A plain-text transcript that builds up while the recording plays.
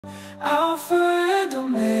Alpha and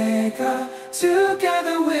Omega,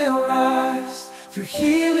 together we'll rise. Through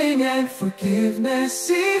healing and forgiveness,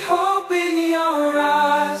 see hope in your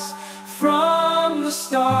eyes. From the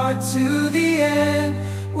start to the end,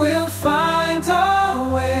 we'll find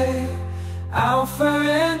our way. Alpha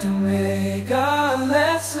and Omega,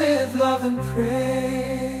 let's live, love and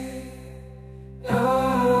pray. Oh,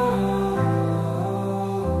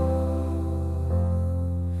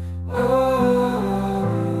 oh, oh.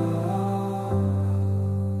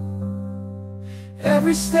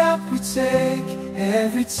 Every step we take,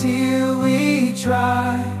 every tear we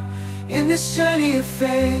dry, in this journey of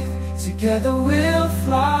faith, together we'll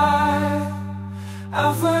fly.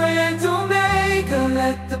 Alpha and Omega,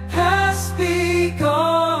 let the past be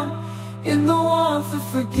gone. In the warmth of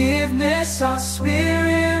forgiveness, our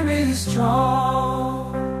spirit is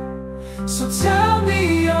drawn. So tell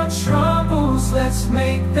me your troubles, let's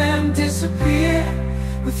make them disappear.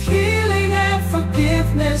 With healing and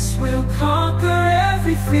forgiveness, we'll conquer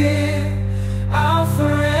every fear. Alpha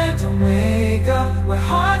and Omega, where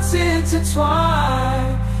hearts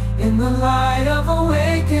intertwine. In the light of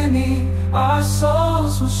awakening, our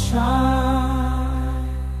souls will shine.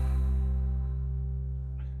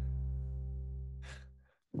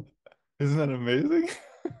 Isn't that amazing?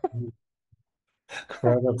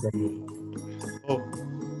 Incredible. Oh.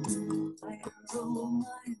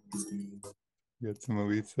 Got some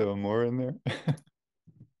Elisa Amor in there.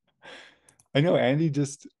 I know Andy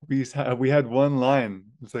just we had one line.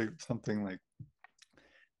 It's like something like,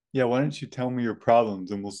 yeah, why don't you tell me your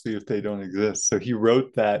problems and we'll see if they don't exist. So he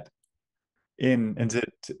wrote that in and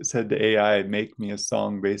said to AI, make me a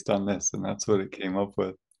song based on this, and that's what it came up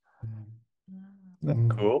with. Isn't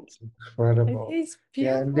that cool? Incredible. It is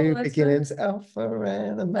Yeah, beautiful. new That's beginnings, Alpha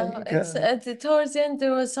and Omega. it's towards the end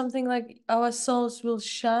there was something like our souls will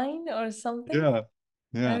shine or something. Yeah, I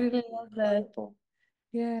yeah. really love that.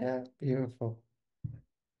 Yeah. Yeah, beautiful.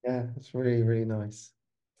 Yeah, it's really, really nice.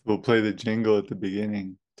 We'll play the jingle at the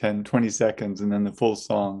beginning, 10, 20 seconds, and then the full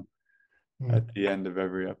song at the end of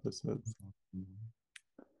every episode.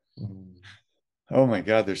 Oh my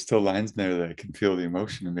God, there's still lines there that I can feel the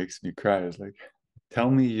emotion. It makes me cry. It's like,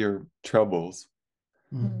 tell me your troubles,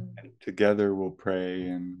 and together we'll pray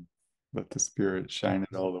and let the Spirit shine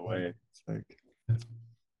it all the way. It's like,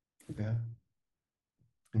 yeah.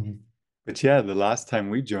 But yeah, the last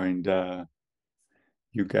time we joined,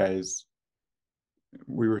 you guys,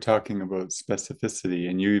 we were talking about specificity,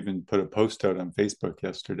 and you even put a post out on Facebook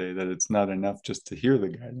yesterday that it's not enough just to hear the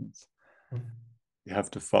guidance. You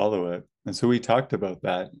have to follow it. And so we talked about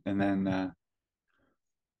that, and then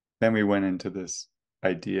we went into this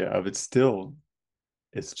idea of it's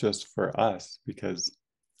just for us, because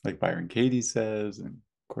like Byron Katie says, and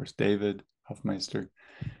of course David Hoffmeister,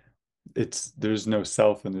 there's no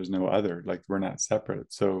self and there's no other, like we're not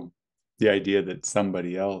separate. So the idea that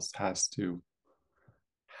somebody else has to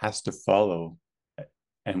follow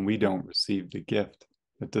and we don't receive the gift,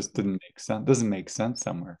 that just doesn't make sense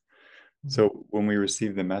somewhere. So when we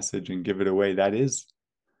receive the message and give it away, that is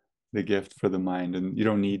the gift for the mind, and you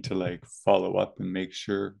don't need to like follow up and make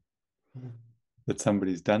sure that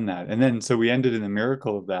somebody's done that. And then so we ended in a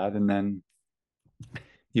miracle of that, and then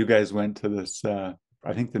you guys went to this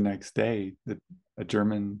I think the next day, a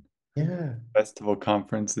German festival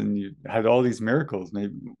conference, and you had all these miracles.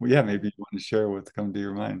 Maybe you want to share what's come to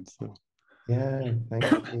your mind. So yeah, thank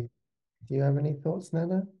you. Do you have any thoughts,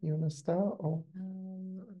 Nana? You want to start? Or?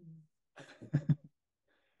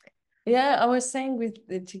 Yeah, I was saying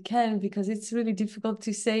to Ken, because it's really difficult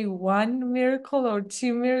to say one miracle or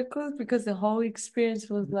two miracles, because the whole experience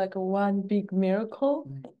was like a one big miracle.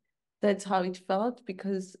 That's how it felt,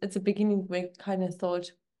 because at the beginning we kind of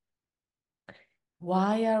thought,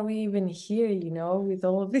 why are we even here, with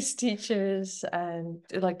all these teachers and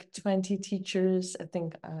like 20 teachers, I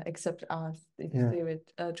think, except us, there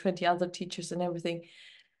were 20 other teachers and everything.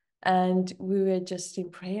 And we were just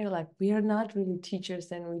in prayer, like, we are not really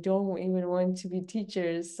teachers and we don't even want to be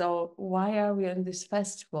teachers. So why are we on this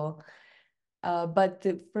festival? But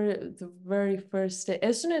the very first day,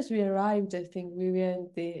 as soon as we arrived, I think we were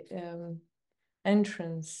at the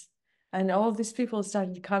entrance, and all these people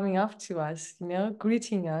started coming up to us,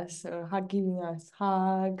 greeting us or giving us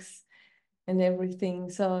hugs and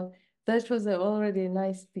everything. So that was already a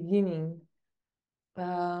nice beginning.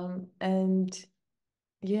 And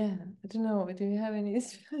yeah, I don't know. Do you have any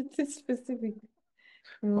specific?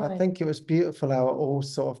 I think it was beautiful how it all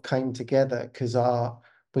sort of came together, because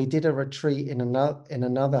we did a retreat in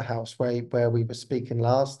another house where we were speaking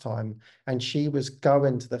last time, and she was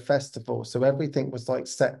going to the festival, so everything was like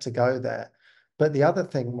set to go there. But the other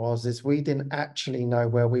thing is we didn't actually know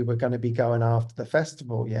where we were going to be going after the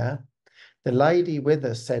festival. Yeah. The lady with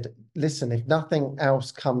us said, listen, if nothing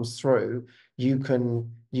else comes through, you've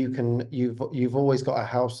always got a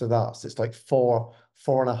house with us. It's like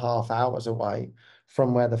 4.5 hours away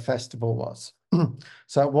from where the festival was.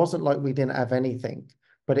 So it wasn't like we didn't have anything,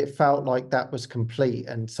 but it felt like that was complete.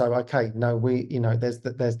 And so, okay, no, there's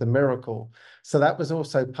the miracle. So that was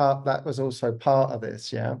also part of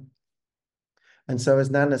this. Yeah. And so, as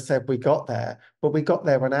Nana said, we got there, but we got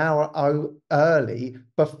there an hour early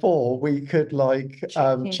before we could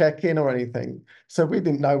check in or anything. So we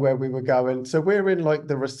didn't know where we were going. So we're in like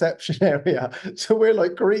the reception area. So we're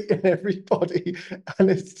like greeting everybody, and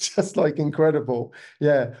it's just like incredible.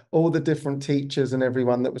 Yeah, all the different teachers and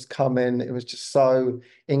everyone that was coming. It was just so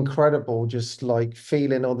incredible, just like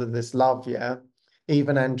feeling all of this love. Yeah.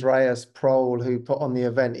 Even Andreas Prohl, who put on the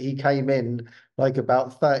event, he came in like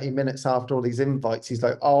about 30 minutes after all these invites. He's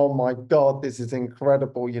like, oh my God, this is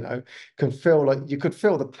incredible. You could feel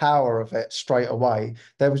the power of it straight away.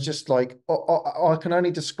 There was just like, I can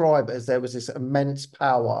only describe it as there was this immense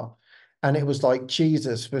power. And it was like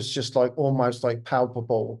Jesus was just like almost like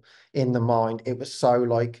palpable in the mind. It was so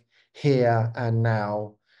like here and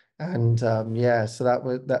now. And yeah, so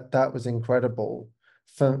that was incredible.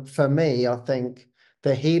 For me, I think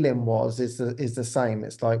the healing is the same.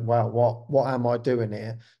 It's like, wow, what am I doing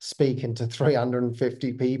here? Speaking to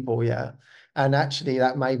 350 people, yeah. And actually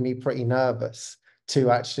that made me pretty nervous to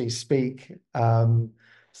actually speak.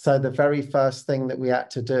 So the very first thing that we had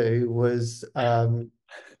to do was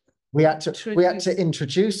we had to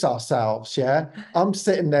introduce ourselves, yeah. I'm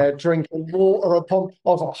sitting there drinking water upon I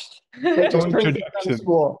was like, just drinking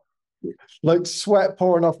water, like sweat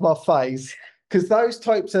pouring off my face. Because those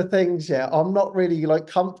types of things, yeah, I'm not really like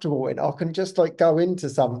comfortable in. I can just like go into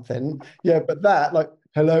something, yeah, but that like,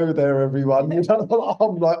 hello there, everyone. I'm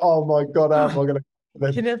like, oh my God, how am I going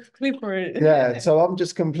to? Kenneth Clifford. Yeah, so I'm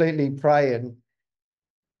just completely praying.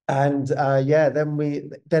 And yeah,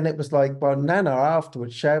 then it was like, well, Nana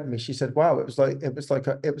afterwards shared with me. She said, wow, it was like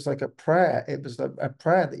a prayer. It was a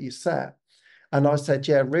prayer that you said. And I said,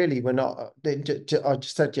 yeah, really, we're not. I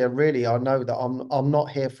just said, yeah, really, I know that I'm not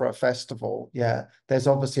here for a festival. Yeah, there's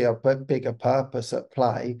obviously a bigger purpose at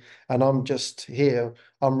play, and I'm just here.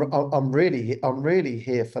 I'm really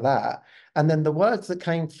here for that. And then the words that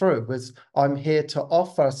came through was, I'm here to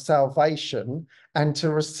offer salvation and to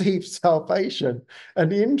receive salvation. And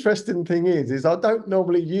the interesting thing is I don't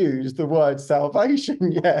normally use the word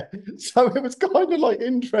salvation yet. So it was kind of like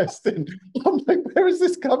interesting. I'm like, where is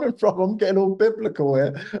this coming from? I'm getting all biblical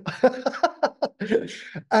here.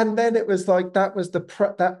 And then it was like, that was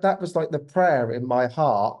that was like the prayer in my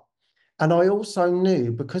heart. And I also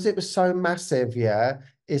knew, because it was so massive, yeah,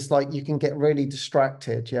 it's like you can get really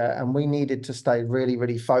distracted, yeah, and we needed to stay really,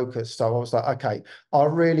 really focused. So I was like, okay, I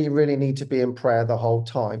really, really need to be in prayer the whole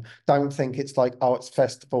time. Don't think it's like, oh, it's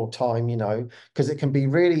festival time, because it can be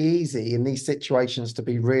really easy in these situations to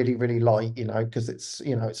be really, really light, because it's,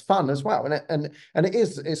 it's fun as well. And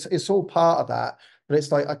it's all part of that. But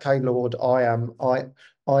it's like, okay, Lord, I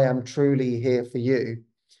am truly here for you.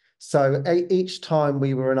 So each time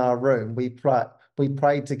we were in our room, we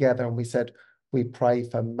prayed together, and we said, we pray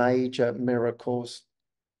for major miracles.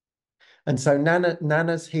 And so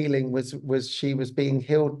Nana's healing was she was being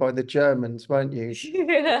healed by the Germans, weren't you?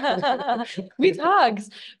 With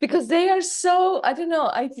hugs, because they are so, I don't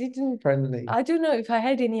know, friendly. I don't know if I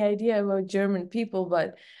had any idea about German people,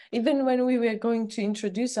 but even when we were going to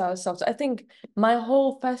introduce ourselves, I think my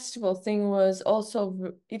whole festival thing was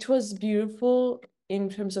also, it was beautiful in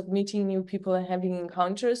terms of meeting new people and having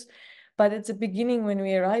encounters. But at the beginning, when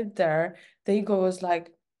we arrived there, the ego was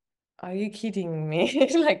like, are you kidding me?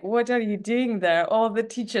 Like, what are you doing there? All the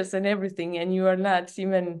teachers and everything, and you are not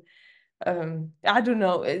even, I don't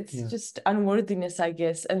know, it's just unworthiness, I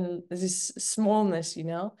guess, and this smallness,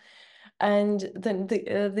 And then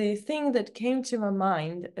the thing that came to my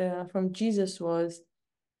mind from Jesus was,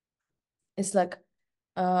 it's like,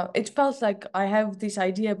 it felt like I have this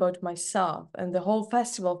idea about myself, and the whole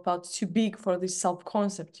festival felt too big for this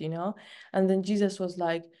self-concept, And then Jesus was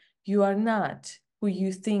like, you are not who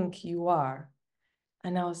you think you are.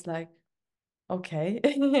 And I was like, okay.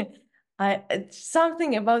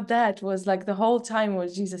 Something about that was like the whole time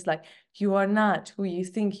was Jesus like, you are not who you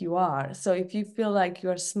think you are. So if you feel like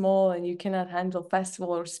you are small and you cannot handle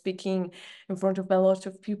festival or speaking in front of a lot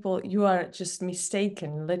of people, you are just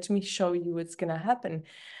mistaken. Let me show you what's gonna happen.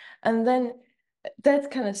 And then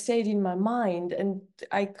that kind of stayed in my mind, and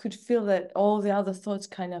I could feel that all the other thoughts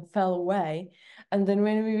kind of fell away. And then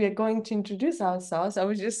when we were going to introduce ourselves, I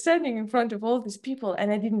was just standing in front of all these people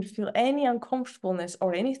and I didn't feel any uncomfortableness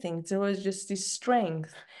or anything. There was just this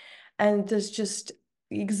strength. And there's just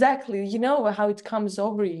exactly, you know, how it comes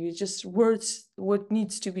over you, just words, what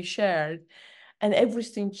needs to be shared. And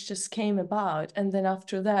everything just came about. And then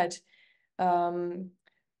after that,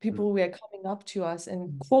 people were coming up to us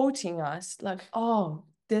and quoting us like, oh,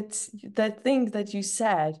 that thing that you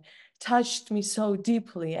said touched me so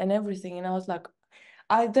deeply and everything. And I was like,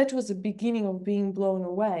 that was the beginning of being blown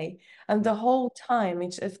away. And the whole time,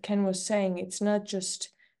 it's, as Ken was saying, it's not just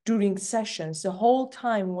during sessions. The whole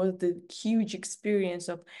time was the huge experience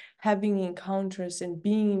of having encounters and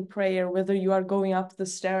being in prayer, whether you are going up the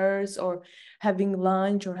stairs or having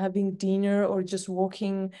lunch or having dinner or just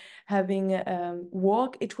walking, having a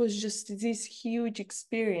walk. It was just this huge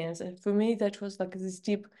experience. And for me, that was like this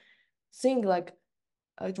deep thing, like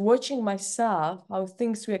watching myself, how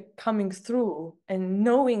things were coming through and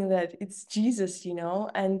knowing that it's Jesus, you know,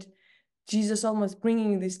 and Jesus almost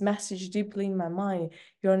bringing this message deeply in my mind.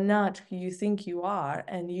 You're not who you think you are,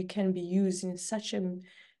 and you can be used in such a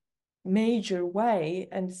major way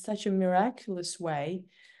and such a miraculous way.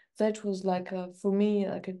 That was like for me,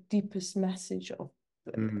 like a deepest message of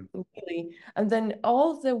really. And then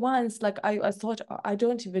all the ones, like I thought, I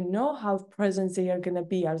don't even know how present they are gonna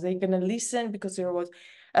be. Are they gonna listen? Because there was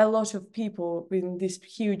a lot of people in this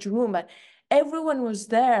huge room, but everyone was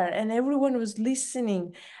there and everyone was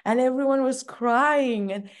listening and everyone was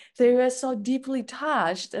crying and they were so deeply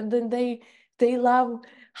touched. And then they love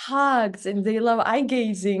hugs and they love eye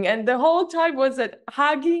gazing, and the whole time was that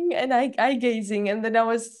hugging and eye gazing. And then I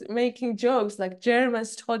was making jokes like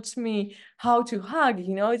Germans taught me how to hug,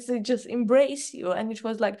 you know, it's they just embrace you. And it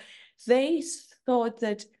was like they thought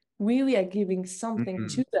that we were giving something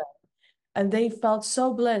to them, and they felt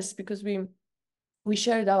so blessed because we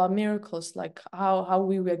shared our miracles, like how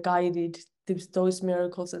we were guided those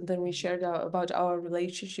miracles, and then we shared about our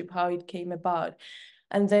relationship, how it came about.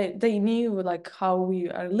 And they knew like how we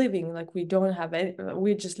are living, like we don't have any,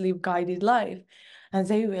 we just live guided life. And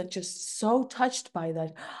they were just so touched by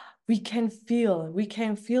that. We can feel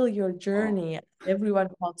your journey. Everyone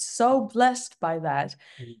felt so blessed by that.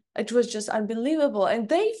 It was just unbelievable. And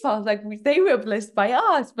they felt like they were blessed by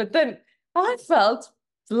us, but then I felt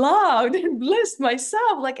loved and blessed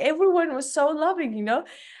myself. Like everyone was so loving, you know,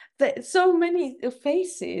 so many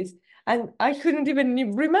faces. And I couldn't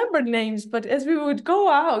even remember names, but as we would go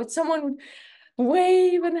out, someone would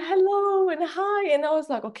wave and hello and hi. And I was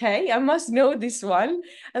like, okay, I must know this one.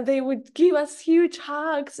 And they would give us huge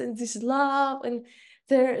hugs and this love, and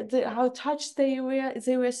how touched they were.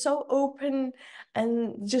 They were so open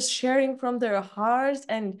and just sharing from their hearts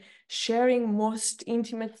and sharing most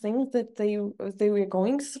intimate things that they were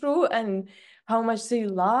going through, and how much they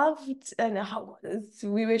loved, and how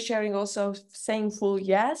we were sharing also saying full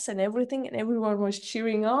yes and everything, and everyone was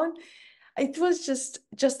cheering on. It was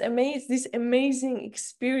just amazing, this amazing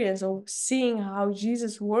experience of seeing how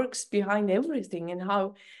Jesus works behind everything and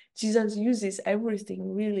how Jesus uses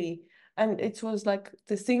everything really. And it was like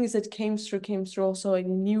the things that came through also in a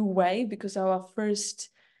new way, because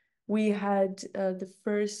we had the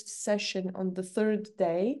first session on the third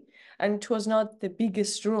day, and it was not the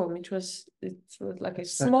biggest room. It was like a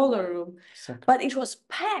smaller room, but it was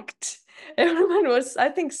packed. Everyone was, I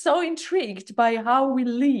think, so intrigued by how we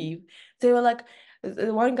live. They were like,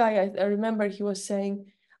 one guy I remember, he was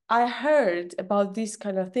saying, I heard about these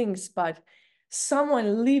kind of things, but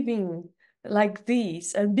someone living like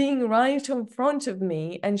this and being right in front of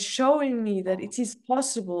me and showing me that it is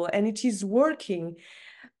possible and it is working.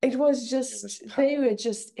 It was just, they were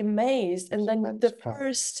just amazed. And then the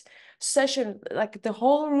first session, like the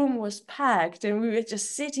whole room was packed and we were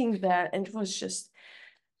just sitting there, and it was just,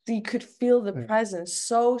 you could feel the presence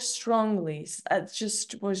so strongly. It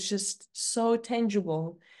just was just so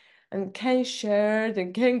tangible. And Ken shared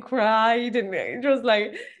and Ken cried, and it was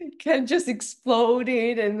like Ken just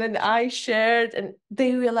exploded, and then I shared, and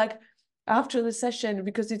they were like, after the session,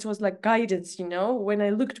 because it was like guidance, you know, when I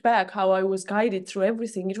looked back how I was guided through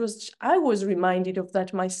everything, it was, I was reminded of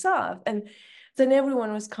that myself. And then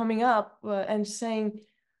everyone was coming up and saying,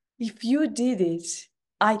 if you did it,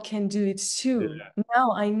 I can do it too. Yeah.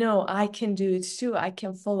 Now I know I can do it too. I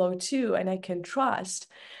can follow too, and I can trust.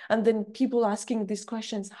 And then people asking these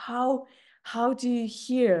questions, how do you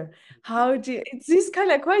hear? It's these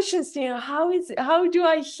kind of questions, you know, how do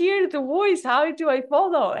I hear the voice? How do I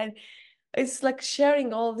follow? And it's like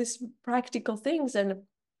sharing all these practical things, and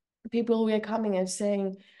people were coming and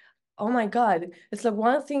saying, oh my God, it's like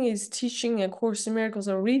one thing is teaching A Course in Miracles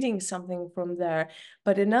or reading something from there,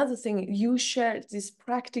 but another thing, you shared these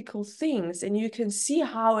practical things and you can see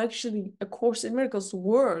how actually A Course in Miracles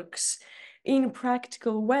works in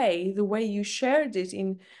practical way, the way you shared it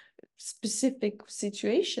in specific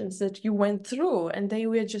situations that you went through, and they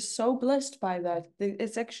were just so blessed by that.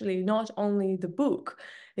 It's actually not only the book,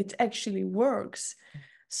 it actually works.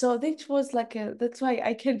 So this was like that's why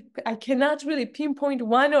I cannot really pinpoint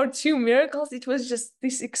one or two miracles. It was just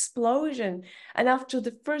this explosion. And after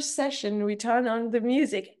the first session, we turned on the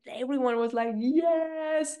music. Everyone was like,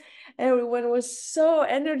 yes. Everyone was so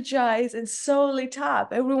energized and so lit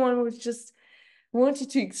up. Everyone was just wanted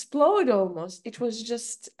to explode almost. It was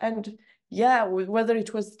just, and yeah, whether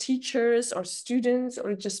it was teachers or students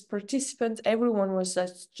or just participants, everyone was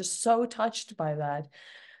just so touched by that.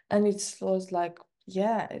 And it was like,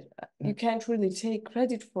 yeah, you can't really take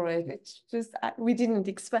credit for it. It's just, we didn't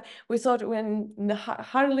expect, we thought when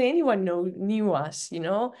hardly anyone knew us, you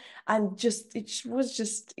know, and just, it was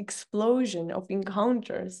just explosion of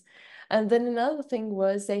encounters. And then another thing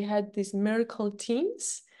was they had these miracle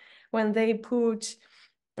teams when they put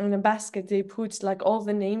in a basket, they put like all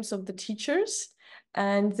the names of the teachers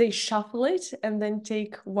and they shuffle it and then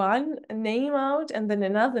take one name out and then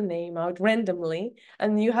another name out randomly.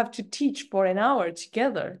 And you have to teach for an hour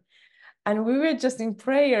together. And we were just in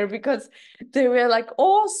prayer because there were like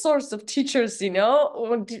all sorts of teachers, you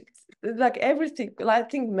know, like everything. I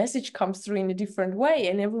think message comes through in a different way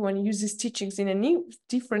and everyone uses teachings in a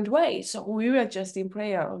different way. So we were just in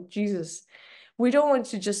prayer, oh Jesus, we don't want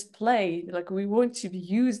to just play, like we want to be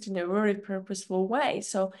used in a very purposeful way.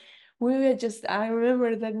 So we were just, I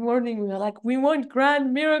remember that morning, we were like, we want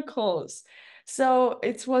grand miracles. So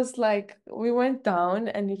it was like, we went down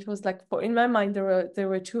and it was like, in my mind, there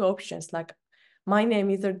were two options, like my name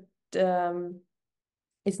either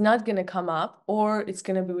it's not going to come up or it's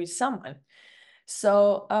going to be with someone.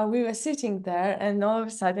 So we were sitting there and all of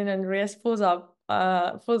a sudden Andreas pulls out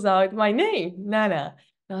my name, Nana.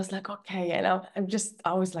 And I was like, okay. And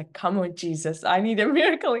I was like, come on, Jesus, I need a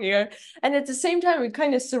miracle here. And at the same time, we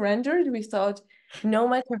kind of surrendered. We thought, no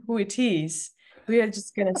matter who it is, we are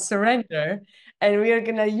just going to surrender and we are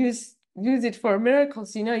going to use it for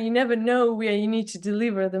miracles. You know, you never know where you need to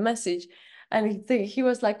deliver the message. And he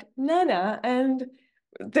was like, Nana. And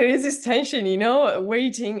there is this tension, you know,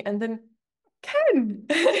 waiting. And then Ken,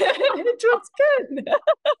 it was Ken.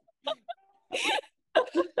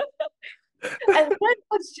 And that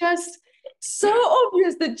was just so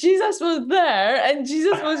obvious that Jesus was there and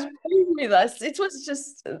Jesus was being with us. It was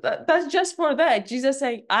just, that's just for that. Jesus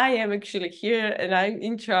saying, I am actually here and I'm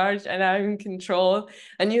in charge and I'm in control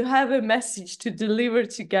and you have a message to deliver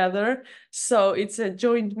together. So it's a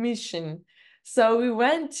joint mission. So we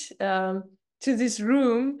went to this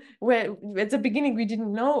room where at the beginning we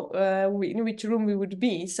didn't know in which room we would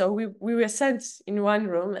be. So we were sent in one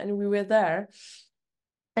room and we were there.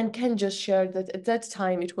 And Ken just shared that at that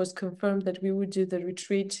time it was confirmed that we would do the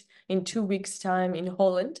retreat in 2 weeks' time in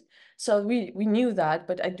Holland. So we knew that,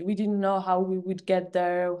 but we didn't know how we would get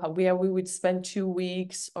there, where we would spend 2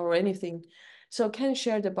 weeks or anything. So Ken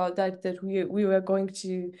shared about that we were going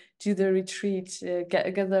to do the retreat, a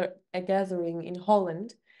gathering in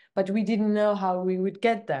Holland, but we didn't know how we would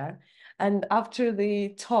get there. And after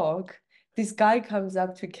the talk, this guy comes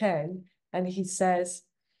up to Ken and he says,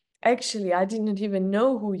 actually, I didn't even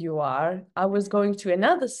know who you are. I was going to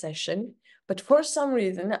another session, but for some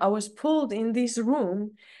reason, I was pulled in this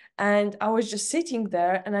room and I was just sitting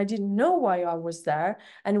there and I didn't know why I was there.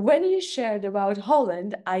 And when you shared about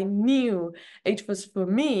Holland, I knew it was for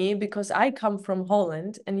me because I come from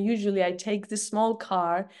Holland and usually I take the small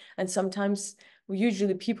car and sometimes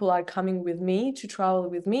usually people are coming with me to travel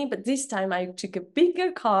with me. But this time I took a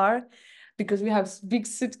bigger car because we have big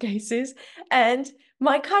suitcases and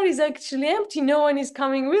my car is actually empty. No one is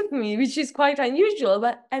coming with me, which is quite unusual.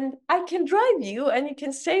 And I can drive you, and you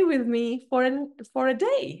can stay with me for a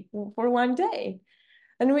day, for 1 day.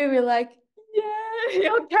 And we were like, yeah,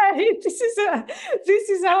 okay, this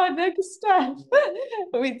is our next step.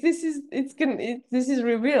 This is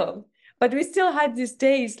revealed. But we still had these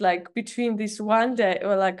days, like between this 1 day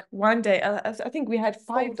or like 1 day. I think we had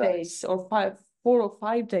 5 days or 4 or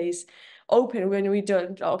 5 days open when we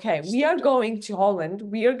don't, okay, we are going to Holland,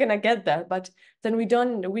 we are gonna get there, but then we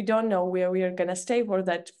don't know where we are gonna stay for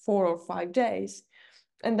that 4 or 5 days.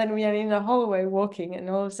 And then we are in the hallway walking and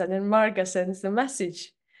all of a sudden Marga sends the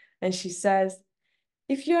message and she says,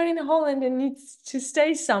 if you're in Holland and need to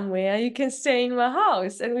stay somewhere, you can stay in my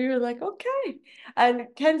house. And we were like, okay. And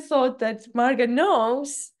Ken thought that Marga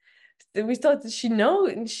knows we thought that she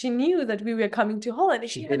knew that we were coming to Holland,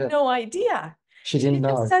 and she had didn't. no idea. She didn't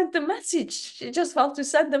just know. sent the message. She just felt to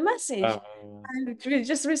send the message. Oh. And we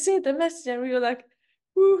just received the message, and we were like,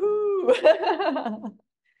 woohoo.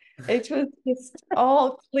 It was just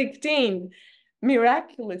all clicked in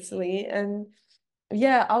miraculously. And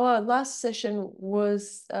yeah, our last session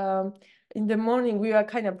was in the morning. We were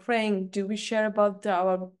kind of praying, do we share about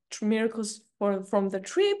our miracles from the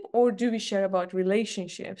trip, or do we share about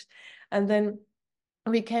relationships? And then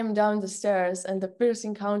we came down the stairs, and the first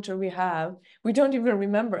encounter we don't even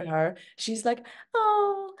remember her. She's like,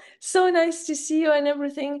 oh, so nice to see you and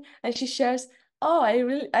everything. And she shares, oh,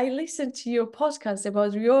 I listened to your podcast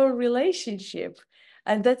about your relationship,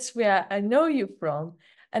 and that's where I know you from.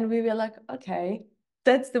 And we were like, okay,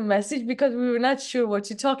 that's the message, because we were not sure what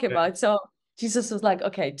to talk about. So Jesus was like,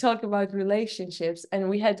 okay, talk about relationships. And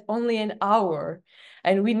we had only an hour,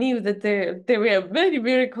 and we knew that there were many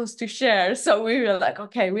miracles to share. So we were like,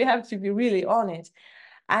 okay, we have to be really on it.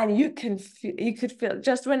 And you could feel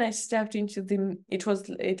just when I stepped into it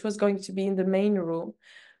was going to be in the main room,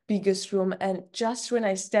 biggest room. And just when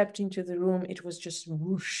I stepped into the room, it was just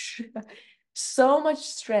whoosh, so much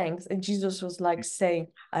strength. And Jesus was like saying,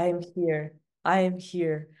 I am here, I am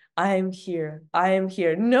here, I am here, I am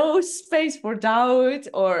here. No space for doubt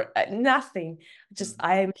or nothing. Just,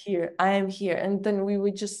 I am here, I am here. And then we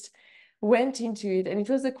would just went into it. And it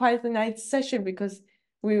was quite a nice session, because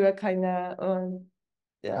we were kind of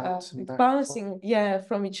bouncing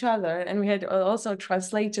from each other, and we had also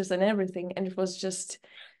translators and everything, and it was just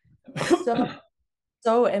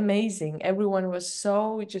so amazing. Everyone was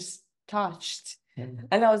so just touched.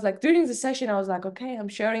 And I was like, during the session, I was like, okay, I'm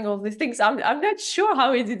sharing all these things. I'm not sure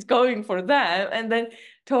how it is going for them. And then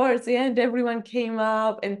towards the end, everyone came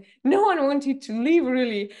up, and no one wanted to leave,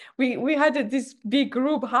 really. We had this big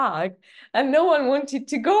group hug, and no one wanted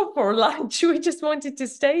to go for lunch. We just wanted to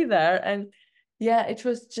stay there. And yeah, it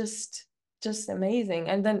was just amazing.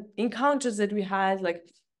 And then encounters that we had, like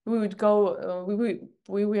we would go,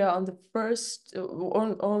 we were on the first,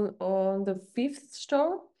 on the fifth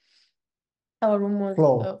store. Our room was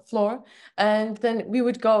floor, and then we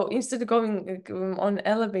would go, instead of going on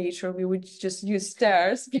elevator, we would just use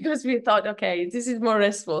stairs, because we thought, okay, this is more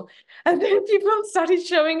restful. And then people started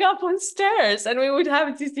showing up on stairs, and we would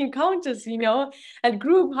have these encounters, and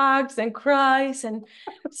group hugs and cries, and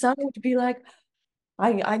some would be like,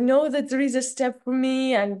 I know that there is a step for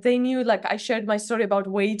me, and they knew, like I shared my story about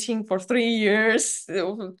waiting for 3 years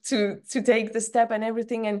to take the step and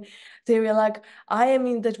everything, and they were like, I am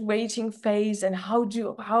in that waiting phase, and how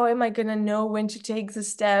am I gonna know when to take the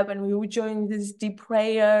step? And we would join this deep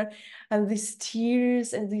prayer, and these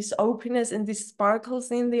tears, and this openness, and these sparkles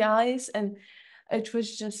in the eyes, and it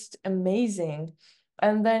was just amazing.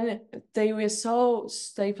 And then they felt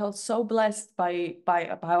so blessed by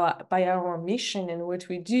our mission and what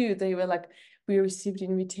we do. They were like, we received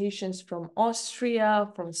invitations from Austria,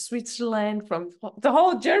 from Switzerland, from the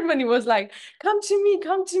whole Germany was like, come to me,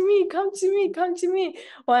 come to me, come to me, come to me.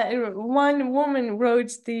 One woman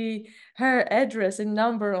wrote her address and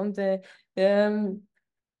number on the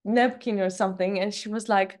napkin or something, and she was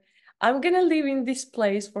like, I'm gonna live in this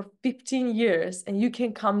place for 15 years, and you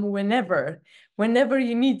can come whenever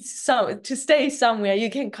you need to stay somewhere. You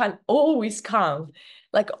can always come,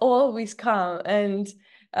 like always come. And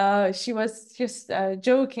she was just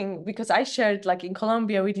joking, because I shared, like in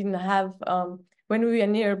Colombia, we didn't have when we were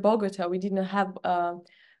near Bogota, we didn't have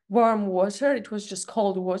warm water. It was just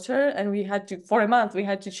cold water, and we had to, for a month, we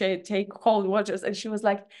had to take cold waters. And she was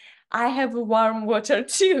like, I have warm water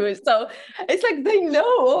too. So it's like they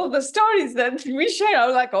know all the stories that we share.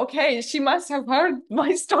 I'm like, okay, she must have heard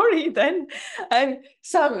my story then. And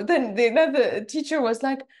then another teacher was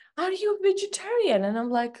like, are you a vegetarian? And I'm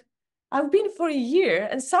like, I've been for a year,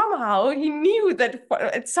 and somehow he knew that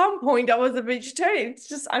at some point I was a vegetarian. It's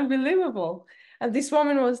just unbelievable. And this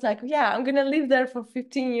woman was like, yeah, I'm gonna live there for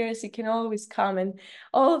 15 years. You can always come. And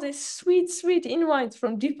all these sweet, sweet invites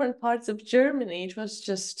from different parts of Germany. It was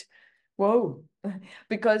just, whoa.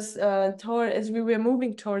 Because as we were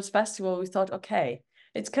moving towards festival, we thought, okay,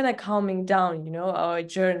 it's kind of calming down, our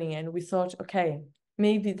journey. And we thought, okay,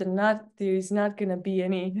 maybe there is not gonna be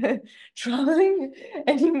any traveling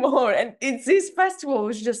anymore. And this festival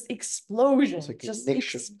was just explosion,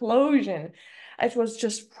 explosion. It was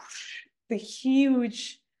just whoosh, the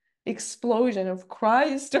huge explosion of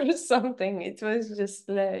Christ or something. It was just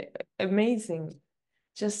like amazing,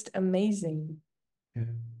 just amazing. Yeah.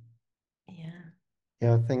 Yeah.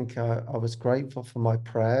 Yeah, I think I was grateful for my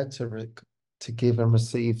prayer to give and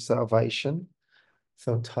receive salvation.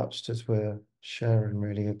 Feel touched as we're sharing,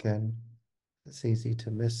 really. Again, it's easy to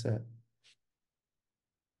miss it.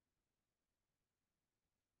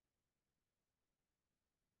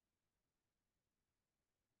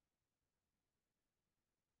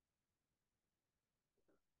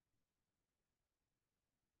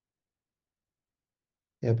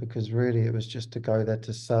 Yeah, because really it was just to go there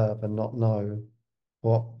to serve and not know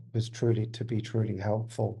what was truly to be truly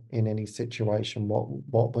helpful in any situation.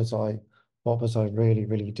 What was I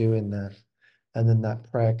really doing there? And then that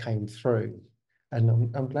prayer came through. And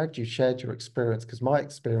I'm glad you shared your experience, because my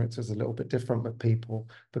experience was a little bit different with people,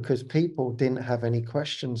 because people didn't have any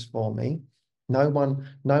questions for me. No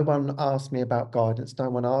one asked me about guidance. No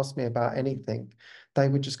one asked me about anything. They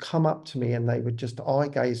would just come up to me and they would just eye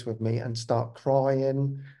gaze with me and start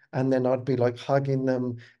crying. And then I'd be like hugging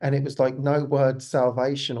them. And it was like no word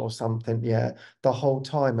salvation or something, yeah, the whole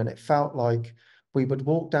time. And it felt like we would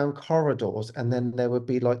walk down corridors and then there would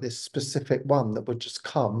be like this specific one that would just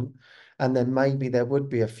come, and then maybe there would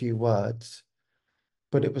be a few words,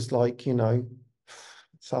 but it was like, you know,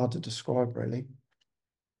 it's hard to describe really.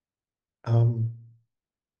 Um,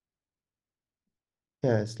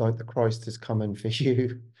 yeah, it's like the Christ is coming for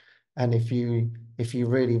you. And if you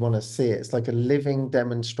really want to see it, it's like a living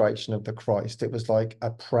demonstration of the Christ. It was like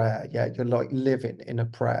a prayer. Yeah, you're like living in a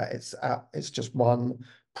prayer. It's just one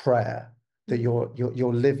prayer that you're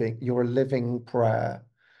living. You're a living prayer,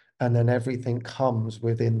 and then everything comes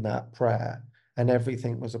within that prayer, and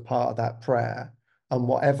everything was a part of that prayer, and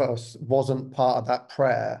whatever wasn't part of that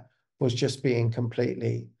prayer was just being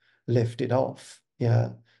completely lifted off. Yeah,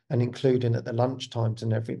 and including at the lunch times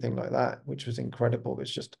and everything like that, which was incredible.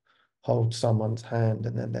 It's just hold someone's hand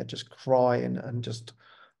and then they're just crying and just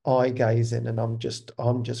eye gazing, and I'm just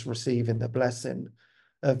receiving the blessing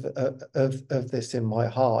of this in my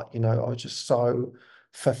heart. You know, I was just so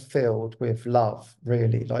fulfilled with love,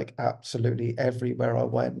 really, like absolutely everywhere I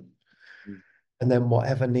went. And then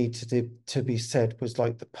whatever needed to be said was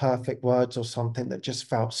like the perfect words or something that just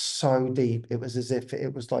felt so deep. It was as if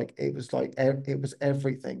it was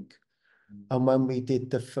everything. And when we did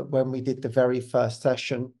the very first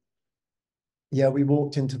session, yeah, we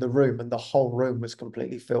walked into the room and the whole room was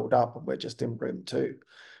completely filled up, and we're just in room 2.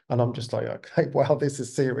 And I'm just like, okay, wow, this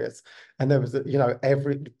is serious. And there was, you know,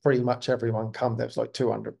 pretty much everyone come. There was like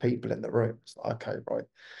 200 people in the room. It's like, okay, right.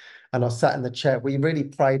 And I sat in the chair. We really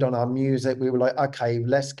prayed on our music. We were like, okay,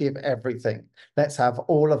 let's give everything. Let's have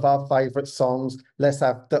all of our favorite songs. Let's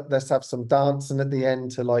have some dancing at the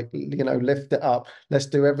end to, like, you know, lift it up. Let's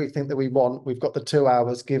do everything that we want. We've got the 2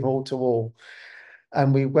 hours, give all to all.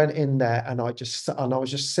 And we went in there, and I was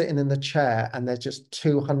just sitting in the chair, and there's just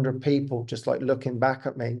 200 people just like looking back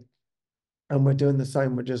at me. And we're doing the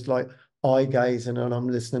same. We're just like eye gazing, and I'm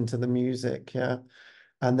listening to the music. Yeah.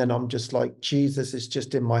 And then I'm just like, Jesus is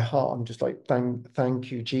just in my heart. I'm just like,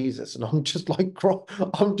 thank you, Jesus. And I'm just like,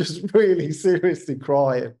 I'm just really seriously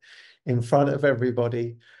crying in front of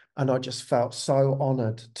everybody. And I just felt so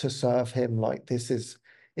honored to serve him. Like, it's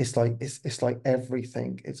like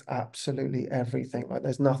everything. It's absolutely everything. Like,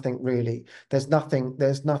 there's nothing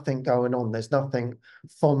going on. There's nothing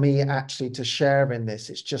for me actually to share in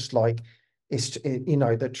this. It's just like, you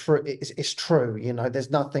know, it's true, you know, there's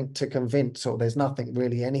nothing to convince, or there's nothing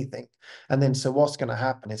really anything. And then so what's going to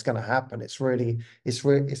happen? It's going to happen. It's really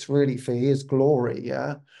for his glory.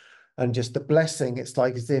 Yeah. And just the blessing, it's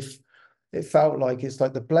like as if it felt like it's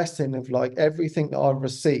like the blessing of like everything that I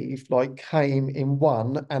received like came in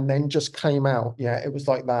one and then just came out. Yeah, it was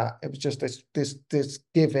like that. It was just this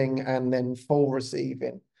giving and then full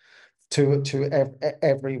receiving to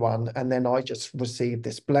everyone, and then I just received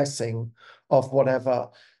this blessing of whatever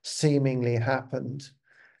seemingly happened.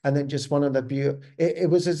 And then just one of the it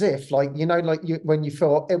was as if, like, you know, like when you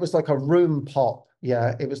feel, it was like a room pop.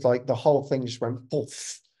 Yeah, it was like the whole thing just went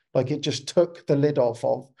poof, like it just took the lid off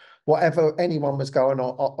of whatever anyone was going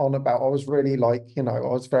on about. I was really, like, you know,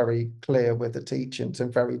 I was very clear with the teachings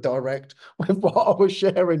and very direct with what I was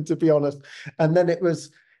sharing, to be honest. And then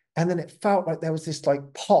it felt like there was this like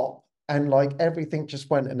pop, and like everything just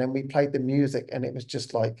went, and then we played the music, and it was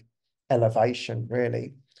just like elevation,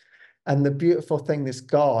 really. And the beautiful thing, this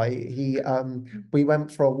guy, we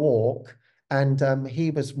went for a walk, and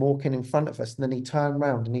he was walking in front of us, and then he turned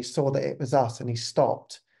around and he saw that it was us, and he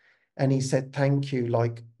stopped, and he said, thank you.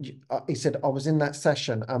 Like, he said, I was in that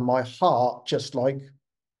session and my heart just like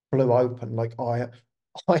blew open, like I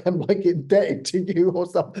am like indebted to you or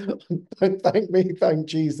something. Don't thank me, thank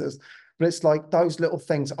Jesus. But it's like those little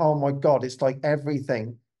things. Oh my God, it's like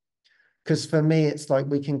everything. Because for me, it's like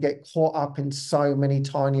we can get caught up in so many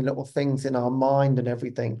tiny little things in our mind and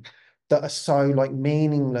everything that are so like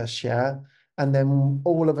meaningless, yeah. And then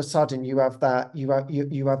all of a sudden you have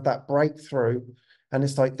that breakthrough, and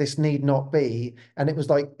it's like, this need not be. And it was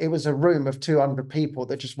like, it was a room of 200 people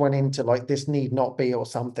that just went into like, this need not be or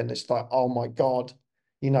something. It's like, oh my God,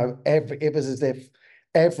 you know, it was as if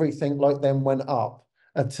everything like then went up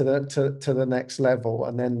to the next level.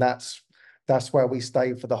 And then that's that's where we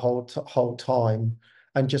stayed for the whole time.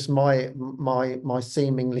 And just my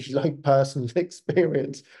seemingly like personal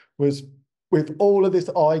experience was with all of this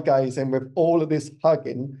eye gazing, with all of this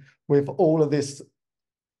hugging, with all of this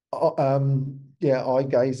eye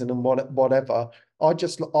gazing and whatever. I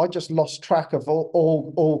just lost track of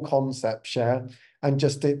all concepts, yeah. And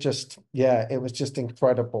it was just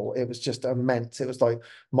incredible. It was just immense. It was like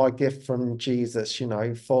my gift from Jesus, you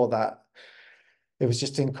know, for that. It was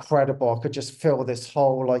just incredible. I could just feel this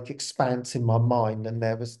whole like expanse in my mind, and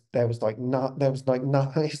there was like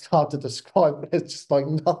nothing. It's hard to describe, but it's just like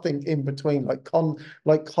nothing in between.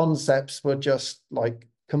 Like concepts were just like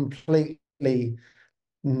completely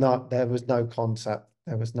not. There was no concept.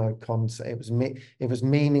 There was no concept. It was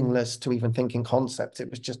meaningless to even think in concept.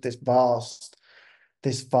 It was just this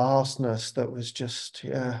vastness that was just,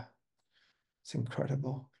 yeah, it's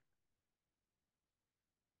incredible.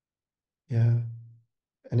 Yeah.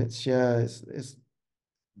 And it's you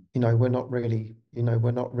know, we're not really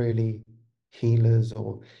healers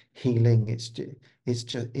or healing. It's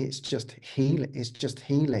just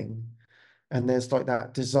healing. And there's like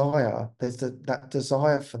that desire. There's that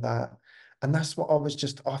desire for that. And that's what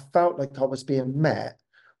I felt like I was being met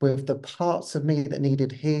with the parts of me that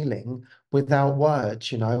needed healing without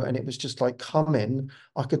words, you know, and it was just like coming.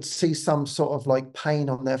 I could see some sort of like pain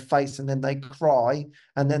on their face, and then they cry,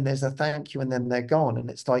 and then there's a thank you, and then they're gone. And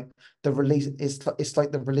it's like the release, it's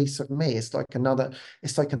like the release of me. It's like another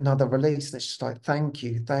release. It's just like, thank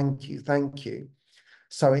you, thank you, thank you.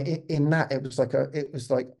 So in that, it was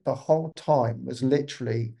like the whole time was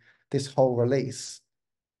literally this whole release.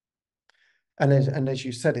 And as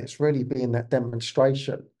you said, it's really been that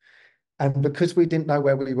demonstration. And because we didn't know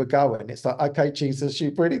where we were going, it's like, okay, Jesus,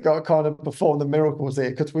 you've really got to kind of perform the miracles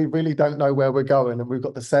here, because we really don't know where we're going, and we've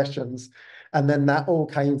got the sessions. And then that all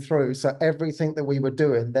came through. So everything that we were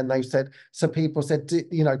doing, then they said, so people said, do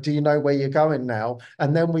you know where you're going now?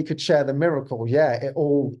 And then we could share the miracle. Yeah, it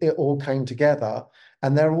all came together.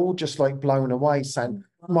 And they're all just like blown away, saying,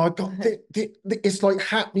 my God, it's like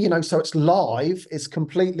happening, you know, so it's live, it's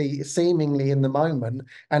completely seemingly in the moment,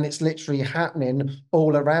 and it's literally happening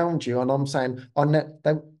all around you. And I'm saying,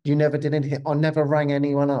 you never did anything. I never rang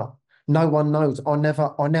anyone up. No one knows. I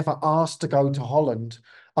never asked to go to Holland.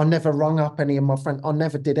 I never rung up any of my friends. I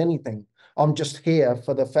never did anything. I'm just here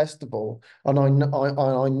for the festival. And I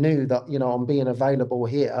knew that, you know, I'm being available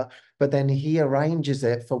here, but then he arranges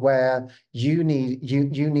it for where you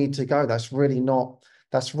need to go. That's really not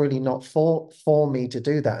for me to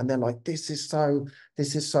do that. And they're like, this is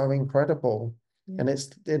so incredible. Yeah. And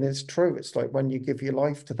it's true. It's like when you give your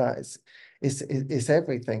life to that, it's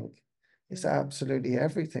everything. It's absolutely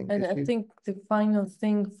everything. And I think the final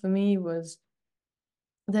thing for me was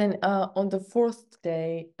then on the fourth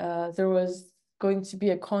day, there was going to be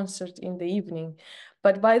a concert in the evening.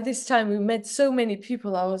 But by this time, we met so many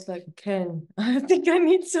people. I was like, Ken, I think I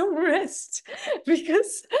need some rest,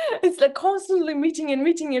 because it's like constantly meeting and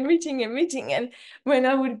meeting and meeting and meeting. And when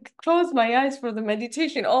I would close my eyes for the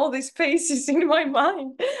meditation, all these faces in my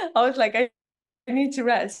mind, I was like, I need to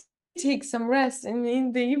rest, take some rest. And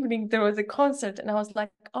in the evening, there was a concert, and I was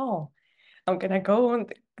like, oh, I'm going to go on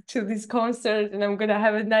to this concert, and I'm going to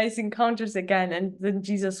have a nice encounters again. And then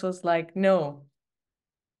Jesus was like, no.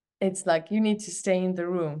 It's like, you need to stay in the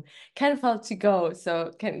room. Ken felt to go,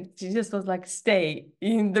 so Jesus was like, stay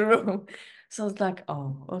in the room. So I was like,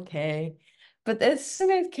 oh, okay. But as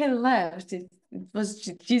soon as Ken left, it was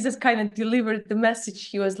Jesus kind of delivered the message.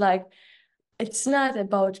 He was like, it's not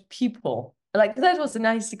about people. Like, that was a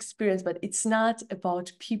nice experience, but it's not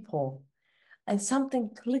about people. And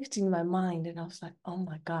something clicked in my mind, and I was like, oh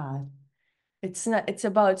my God. It's not, it's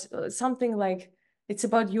about something like, it's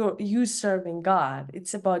about you serving God.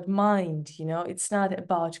 It's about mind, you know, it's not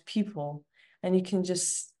about people. And you can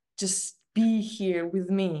just be here with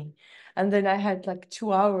me. And then I had like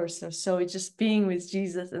 2 hours or so just being with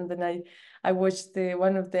Jesus. And then I watched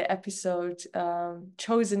one of the episode,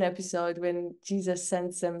 chosen episode, when Jesus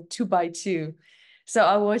sends them 2 by 2. So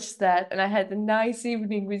I watched that, and I had a nice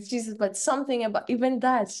evening with Jesus. But something about even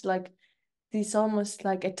that, like, these almost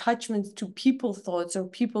like attachments to people thoughts or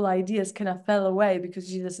people ideas kind of fell away, because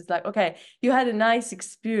Jesus is like, okay, you had a nice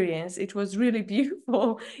experience. It was really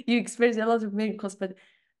beautiful. You experienced a lot of miracles, but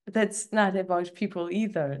that's not about people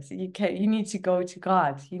either. So you need to go to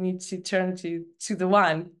God. You need to turn to the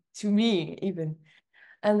one, to me even.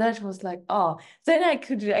 And that was like, oh, then I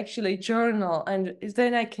could actually journal, and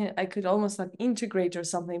then I could almost like integrate or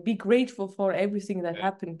something, be grateful for everything that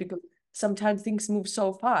happened, because sometimes things move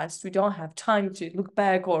so fast, we don't have time to look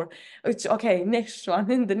back, or it's okay, next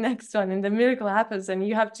one and the next one, and the miracle happens, and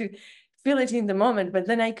you have to feel it in the moment, but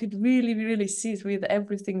then I could really, really see it with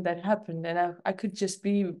everything that happened. And I could just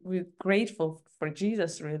be grateful for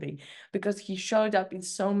Jesus, really, because he showed up in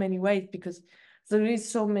so many ways, because there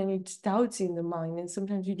is so many doubts in the mind, and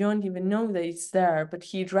sometimes you don't even know that it's there, but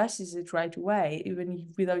he addresses it right away, even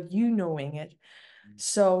without you knowing it.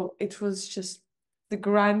 So it was just the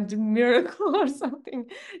grand miracle or something.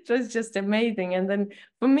 It was just amazing. And then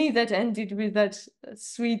for me, that ended with that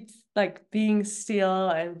sweet, like being still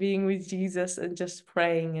and being with Jesus and just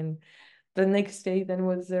praying. And the next day, then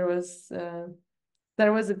there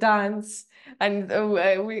was a dance, and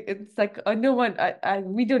it's like, no one,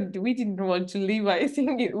 we didn't want to leave. I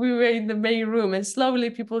think we were in the main room, and slowly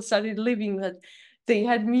people started leaving, but they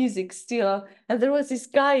had music still, and there was this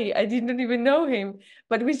guy, I didn't even know him,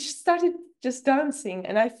 but we just started just dancing,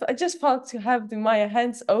 and I just felt to have my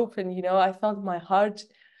hands open, I felt my heart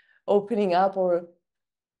opening up or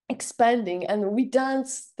expanding, and we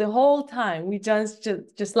danced the whole time. We danced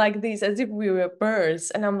just like this, as if we were birds,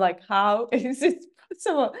 and I'm like, how is it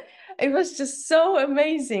possible? It was just so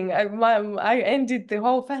amazing. I ended the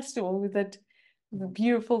whole festival with that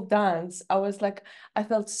beautiful dance. I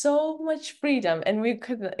felt so much freedom, and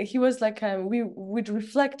he was like, we would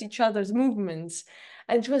reflect each other's movements,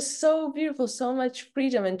 and it was so beautiful, so much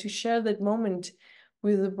freedom, and to share that moment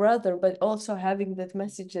with a brother, but also having that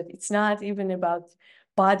message that it's not even about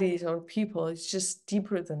bodies or people, it's just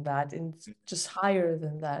deeper than that, and just higher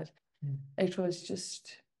than that. It was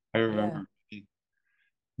just, I yeah. remember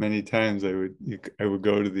many times I would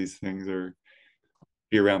go to these things or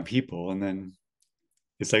be around people, and then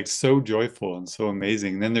it's like so joyful and so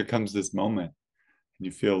amazing. And then there comes this moment, and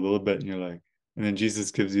you feel a little bit, and you're like, and then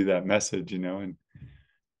Jesus gives you that message,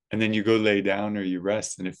 and then you go lay down or you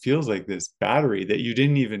rest, and it feels like this battery that you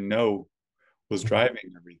didn't even know was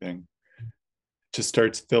driving everything just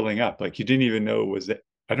starts filling up. Like you didn't even know it was,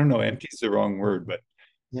 I don't know, empty is the wrong word, but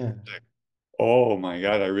Yeah. like, oh my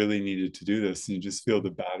God, I really needed to do this. And you just feel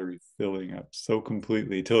the battery filling up so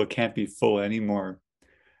completely till it can't be full anymore.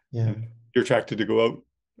 Yeah. And you're attracted to go out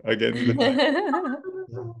again. Yeah.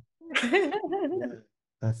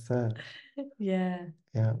 That's it. Yeah.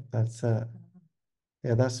 Yeah, that's it.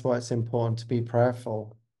 Yeah, that's why it's important to be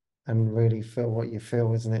prayerful and really feel what you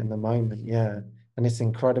feel, isn't it, in the moment? Yeah. And it's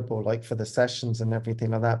incredible, like for the sessions and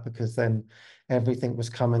everything like that, because then everything was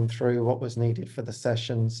coming through what was needed for the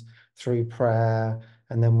sessions through prayer.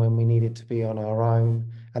 And then when we needed to be on our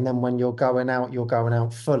own. And then when you're going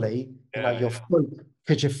out fully, you're full,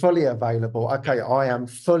 because you're fully available. Okay, I am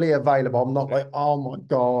fully available. I'm not like, oh my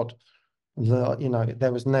God.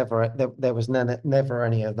 There was never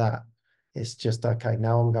any of that. It's just, okay,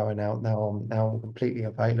 now I'm going out, now I'm completely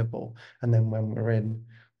available. And then when we're in,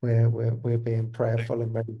 we're being prayerful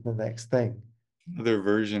and ready for the next thing. Another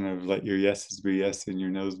version of let your yeses be yes and your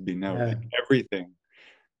no's be no. Yeah. Like everything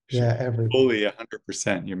should Yeah, be everything. fully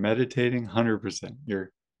 100%. You're meditating 100%.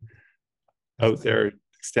 You're out That's there it.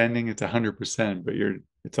 extending, it's 100%, but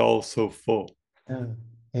it's all so full. Yeah,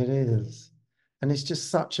 it is. And it's just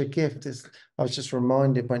such a gift. I was just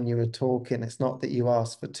reminded when you were talking, it's not that you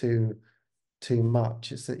ask for too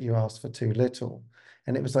much, it's that you ask for too little.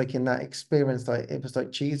 And it was like in that experience, like it was like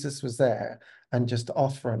Jesus was there and just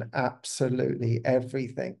offering absolutely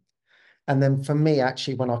everything. And then for me,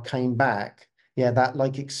 actually, when I came back, yeah, that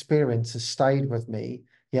like experience has stayed with me.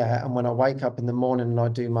 Yeah. And when I wake up in the morning and I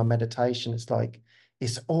do my meditation, it's like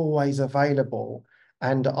it's always available.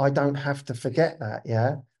 And I don't have to forget that.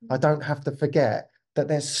 Yeah. I don't have to forget that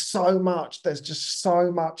there's just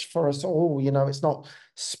so much for us all. It's not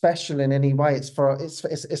special in any way. It's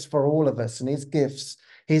for all of us. And his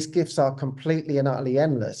gifts are completely and utterly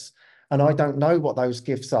endless. And I don't know what those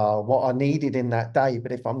gifts are, what I needed in that day.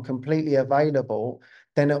 But if I'm completely available,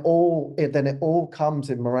 then it all comes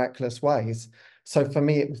in miraculous ways. So for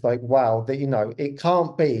me, it was like, wow, that, it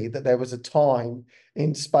can't be that there was a time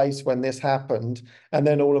in space when this happened, and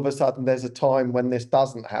then all of a sudden there's a time when this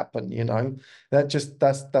doesn't happen.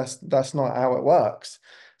 That's not how it works.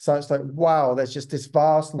 So it's like, wow, there's just this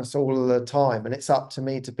vastness all of the time. And it's up to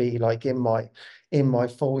me to be like in my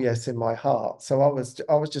full yes in my heart. So I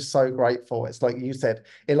was just so grateful. It's like you said,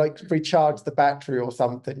 it like recharged the battery or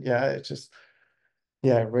something. Yeah, it just,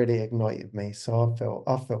 yeah, it really ignited me. So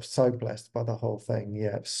I felt so blessed by the whole thing.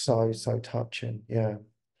 Yeah, so touching. Yeah,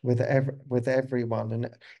 with everyone, and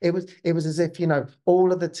it was as if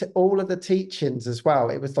all of the teachings as well.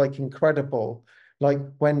 It was like incredible like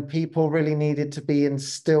when people really needed to be in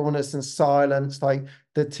stillness and silence, like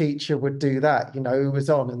the teacher would do that, you know, who was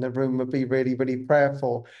on, and the room would be really, really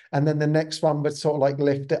prayerful. And then the next one would sort of like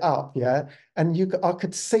lift it up, yeah. And I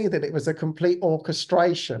could see that it was a complete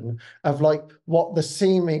orchestration of like what the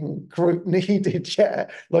seeming group needed, yeah.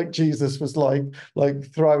 Like Jesus was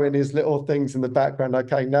like throwing his little things in the background.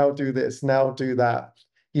 Okay, now do this, now do that.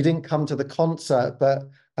 You didn't come to the concert, but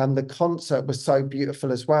the concert was so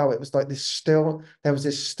beautiful as well. It was like there was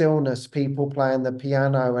this stillness, people playing the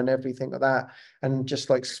piano and everything like that, and just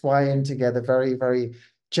like swaying together, very, very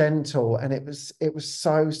gentle. And it was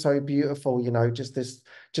so beautiful, you know, just this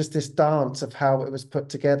dance of how it was put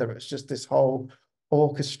together. It's just this whole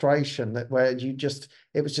orchestration that where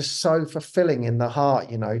it was just so fulfilling in the heart,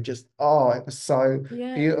 you know, just it was so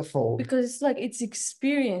beautiful. Because it's like it's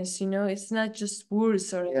experience, you know, it's not just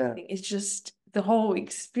words or anything, it's just the whole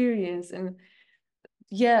experience. And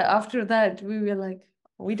after that we were like,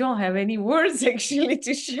 we don't have any words actually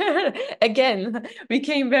to share. Again, we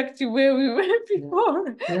came back to where we were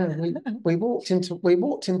before. We walked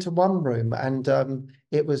into one room, and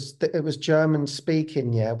it was German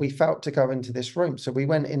speaking. Yeah, we felt to go into this room, so we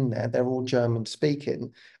went in there. They're all German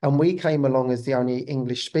speaking, and we came along as the only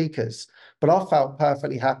English speakers. But I felt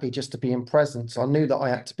perfectly happy just to be in presence. I knew that I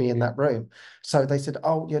had to be in that room. So they said,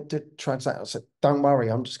 "Oh, yeah, translate." I said, "Don't worry,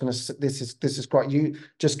 I'm just going to. This is great. You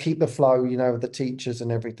just keep the flow, you know, of the teachers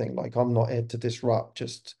and everything. Like I'm not here to disrupt.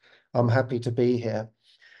 Just I'm happy to be here."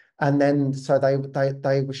 And then so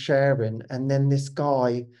they were sharing, and then this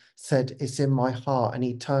guy said, "It's in my heart," and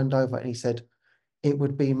he turned over and he said, "It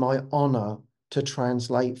would be my honor to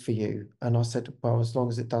translate for you." And I said, "Well, as long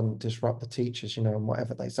as it doesn't disrupt the teachers, you know, and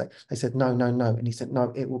whatever they say." They said, "No, no, no." And he said,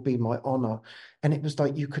 "No, it will be my honor." And it was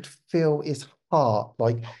like you could feel his heart,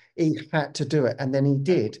 like he had to do it. And then he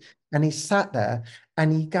did. And he sat there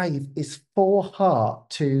and he gave his full heart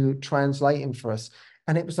to translating for us.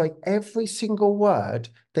 And it was like every single word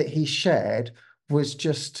that he shared was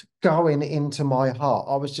just going into my heart.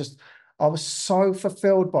 I was so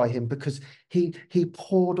fulfilled by him because he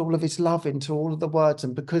poured all of his love into all of the words,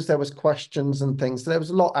 and because there was questions and things, there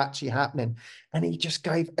was a lot actually happening, and he just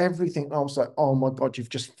gave everything. And I was like, oh my God, you've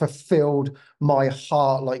just fulfilled my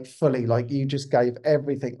heart like fully, like you just gave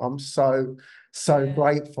everything. I'm so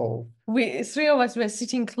grateful. We three of us were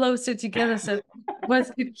sitting closer together, so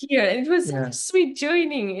was could hear. It was such a sweet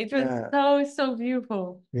joining. It was so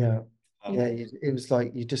beautiful. It was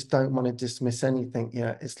like you just don't want to dismiss anything.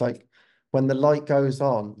 Yeah, it's like when the light goes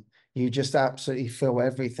on, you just absolutely feel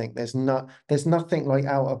everything. There's nothing like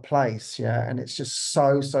out of place. Yeah, and it's just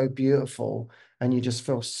so beautiful, and you just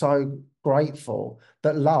feel so grateful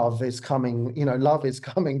that love is coming. You know, love is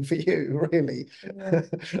coming for you. Really.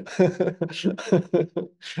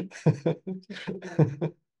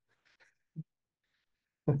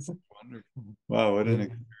 Wonderful. Wow, what an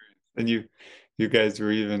experience. And you guys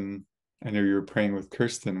were even, I know you were praying with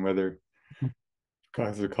Kirsten whether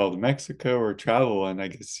guys are called to Mexico or travel, and I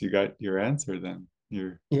guess you got your answer then.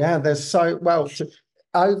 There's so well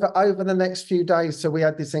over the next few days. So we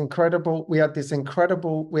had this incredible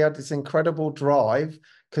drive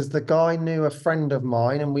because the guy knew a friend of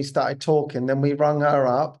mine, and we started talking. Then we rung her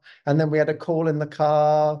up, and then we had a call in the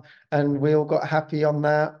car, and we all got happy on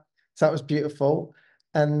that. So that was beautiful.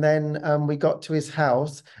 And then we got to his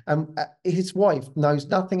house, and his wife knows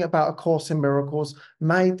nothing about A Course in Miracles,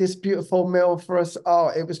 made this beautiful meal for us. Oh,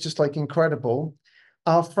 it was just like incredible.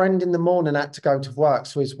 Our friend in the morning had to go to work,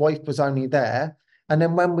 so his wife was only there. And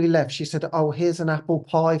then when we left, she said, "Oh, here's an apple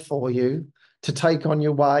pie for you to take on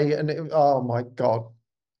your way." And oh my God.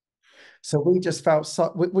 So we just felt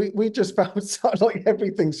we just felt so like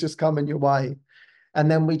everything's just coming your way.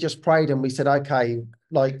 And then we just prayed and we said, okay,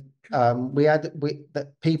 like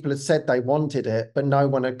that people had said they wanted it, but no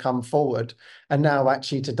one had come forward. And now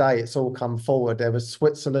actually today it's all come forward. There was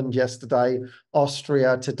Switzerland yesterday,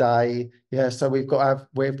 Austria today. Yeah, so we've got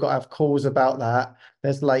to have calls about that.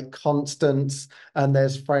 There's Lake Constance, and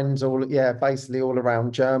there's friends basically all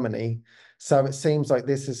around Germany. So it seems like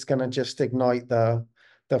this is going to just ignite the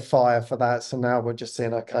fire for that. So now we're just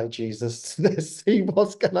saying, okay, Jesus, let's see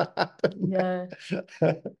what's gonna happen.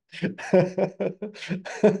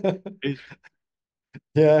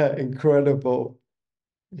 Incredible.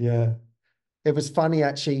 It was funny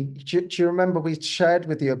actually. Do you remember we shared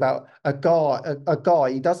with you about a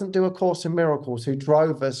guy, he doesn't do A Course in Miracles, who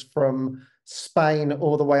drove us from Spain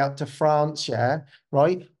all the way up to France,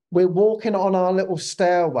 right? We're walking on our little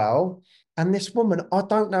stairwell, and this woman, I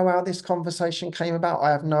don't know how this conversation came about.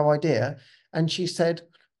 I have no idea. And she said,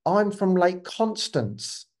 "I'm from Lake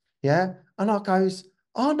Constance." Yeah. And I goes,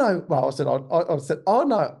 oh no, well, I said, oh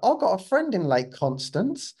no, I've got a friend in Lake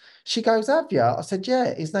Constance. She goes, have you? I said,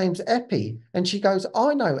 yeah, his name's Epi. And she goes,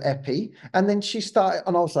 I know Epi. And then she started,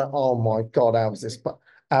 and I was like, oh my God, how is this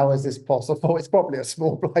possible? It's probably a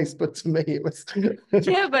small place, but to me it was.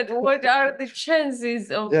 Yeah, but what are the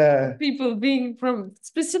chances of people being from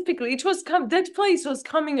specifically? That place was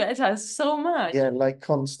coming at us so much. Yeah, Lake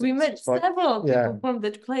Constance. We met several people from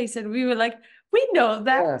that place, and we were like, we know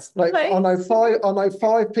that like place. I know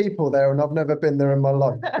five people there, and I've never been there in my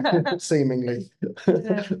life, seemingly.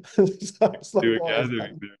 Yeah. So it's like, do a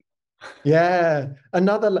gathering there. Yeah,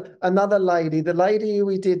 another lady, the lady who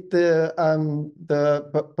we did before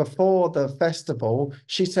the festival,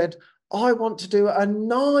 she said, I want to do a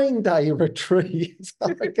 9-day retreat.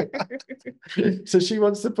 So she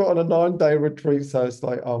wants to put on a 9-day retreat. So it's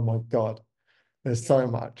like, oh my God, there's so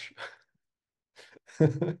much.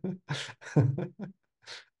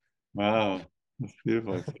 Wow, that's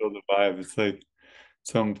beautiful. I feel the vibe. It's like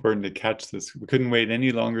so important to catch this. We couldn't wait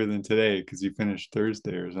any longer than today because you finished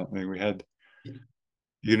Thursday or something. We had,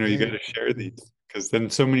 you got to share these because then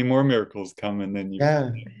so many more miracles come, and then you. Yeah,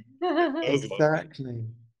 exactly.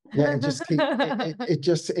 Yeah, it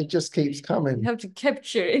just keeps coming. You have to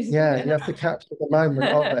capture it. Yeah, you have to capture the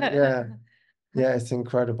moment of it. Yeah, yeah, it's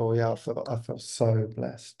incredible. Yeah, I feel so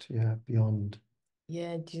blessed. Yeah, beyond.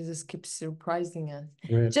 Yeah, Jesus keeps surprising us.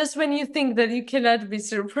 Really? Just when you think that you cannot be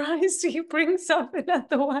surprised, he brings up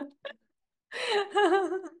another one.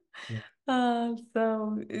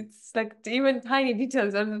 So it's like even tiny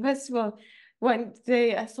details of the festival. One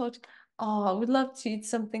day I thought, oh, I would love to eat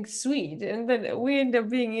something sweet. And then we end up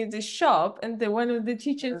being in the shop, and then one of the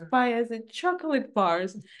teachers buy us the chocolate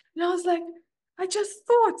bars. And I was like, I just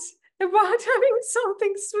thought about having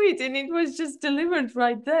something sweet, and it was just delivered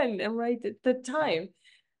right then and right at the time.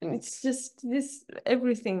 And it's just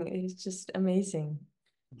everything is just amazing.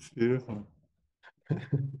 It's beautiful.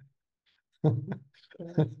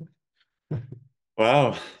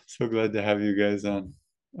 Wow, so glad to have you guys on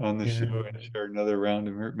the show and share another round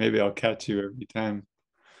of maybe I'll catch you every time.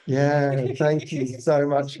 Yeah, thank you so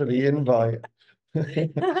much for the invite.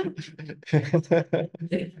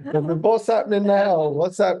 What's happening now?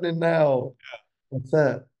 What's happening now? What's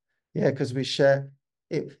that? Yeah, because we share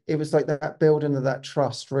it. It was like that building of that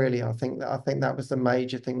trust, really. I think that was the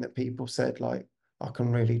major thing that people said, like, I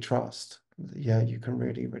can really trust. Yeah, you can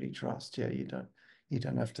really, really trust. Yeah, you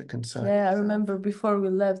don't have to concern yourself. I remember before we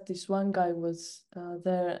left, this one guy was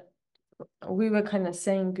there. We were kind of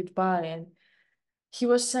saying goodbye, and he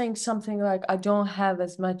was saying something like, I don't have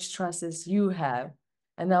as much trust as you have.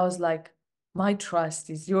 And I was like, my trust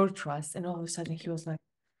is your trust. And all of a sudden he was like,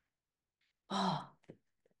 oh,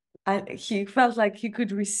 and he felt like he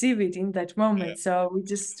could receive it in that moment. So we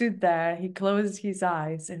just stood there. He closed his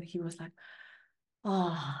eyes and he was like,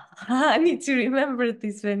 oh, I need to remember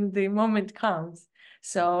this when the moment comes.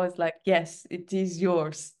 So I was like, yes, it is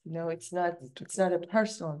yours. It's not a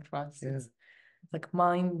personal trust. It's like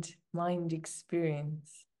mind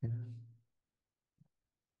experience.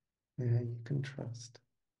 Yeah, you can trust.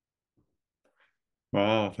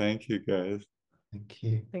 Wow, thank you guys. Thank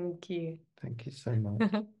you. Thank you. Thank you so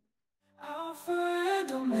much. Alpha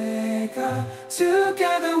and Omega,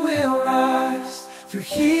 together we'll rise through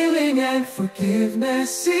healing and forgiveness.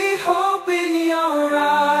 See hope in your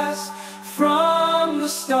eyes. From the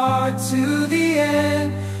start to the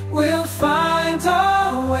end, we'll find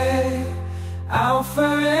our way. Alpha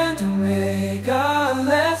and Omega,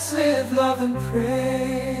 let's live, love, and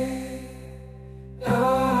pray.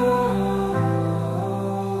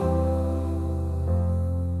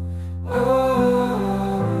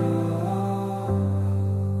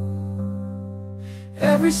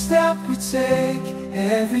 Every step we take,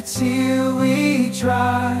 every tear we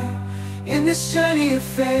dry, in this journey of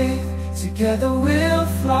faith, together we'll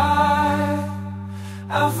fly.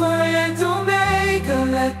 Alpha and Omega,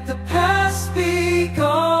 let the past be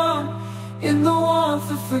gone. In the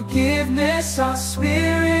warmth of forgiveness, our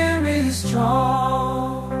spirit is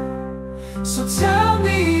drawn. So tell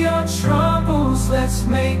me your troubles, let's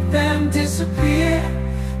make them disappear.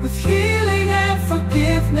 With healing and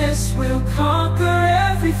forgiveness, we'll conquer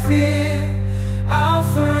every fear.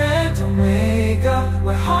 Alpha and Omega,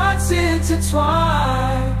 where hearts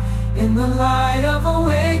intertwine. In the light of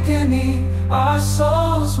awakening, our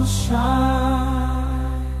souls will shine.